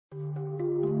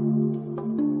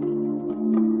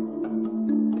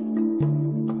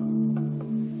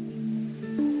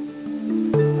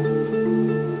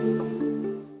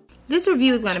this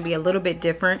review is going to be a little bit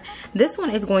different. This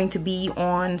one is going to be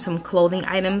on some clothing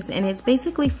items, and it's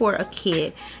basically for a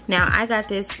kid. Now I got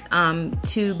this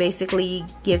to basically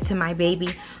give to my baby,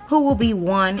 who will be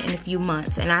 1 in a few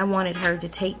months, and I wanted her to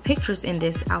take pictures in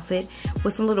this outfit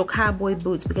with some little cowboy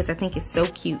boots because I think it's so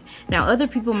cute. Now other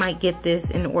people might get this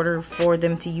in order for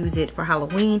them to use it for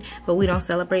Halloween, but we don't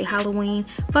celebrate Halloween.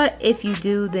 But if you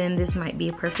do, then this might be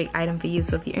a perfect item for you,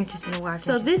 so if you're interested in watching.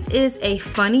 So this is a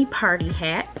funny party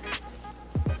hat,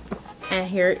 and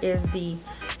here is the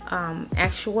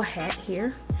actual hat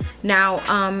here.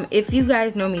 Now if you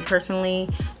guys know me personally,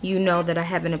 you know that I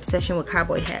have an obsession with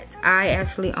cowboy hats. I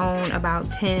actually own about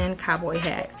 10 cowboy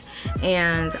hats,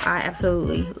 and I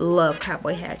absolutely love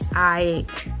cowboy hats. I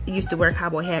used to wear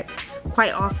cowboy hats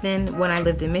quite often when I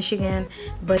lived in Michigan,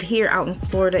 but here out in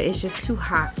Florida it's just too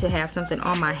hot to have something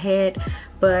on my head.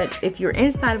 But if you're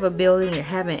inside of a building, you're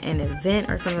having an event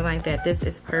or something like that, this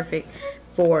is perfect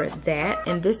for that.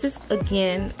 And this is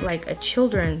again like a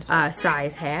children's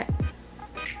size hat,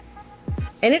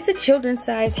 and it's a children's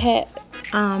size hat,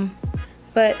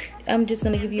 but I'm just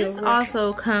gonna give you this.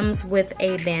 Also comes with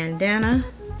a bandana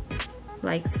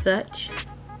like such,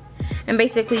 and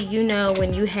basically, you know,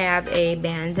 when you have a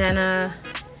bandana,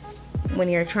 when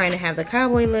you're trying to have the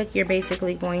cowboy look, you're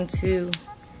basically going to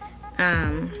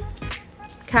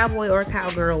cowboy or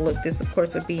cowgirl look. This of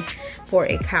course would be for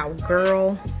a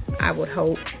cowgirl, I would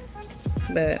hope,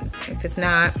 but if it's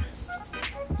not,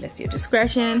 that's your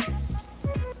discretion.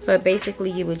 But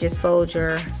basically you would just fold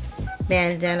your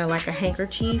bandana like a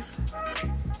handkerchief,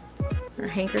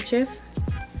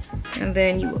 and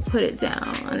then you would put it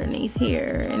down underneath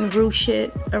here and ruche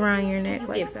it around your neck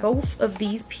like so. Both of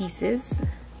these pieces,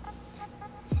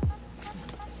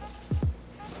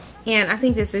 and I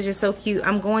think this is just so cute.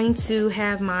 I'm going to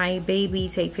have my baby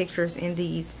take pictures in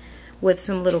these with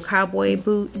some little cowboy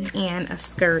boots and a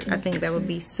skirt. I think that would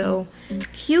be so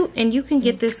cute, and you can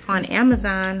get this on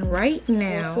Amazon right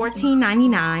now for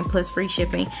 $14.99 plus free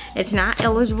shipping. It's not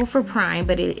eligible for Prime,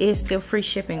 but it is still free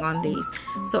shipping on these.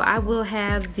 So I will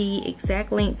have the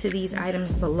exact link to these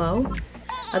items below.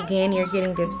 Again, you're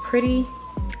getting this pretty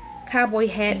cowboy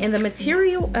hat, and the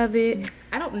material of it,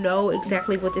 I don't know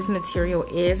exactly what this material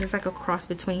is. It's like a cross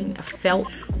between a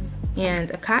felt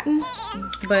and a cotton,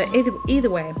 but either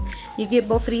way, you get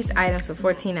both of these items for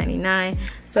 $14.99.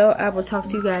 So I will talk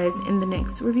to you guys in the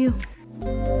next review.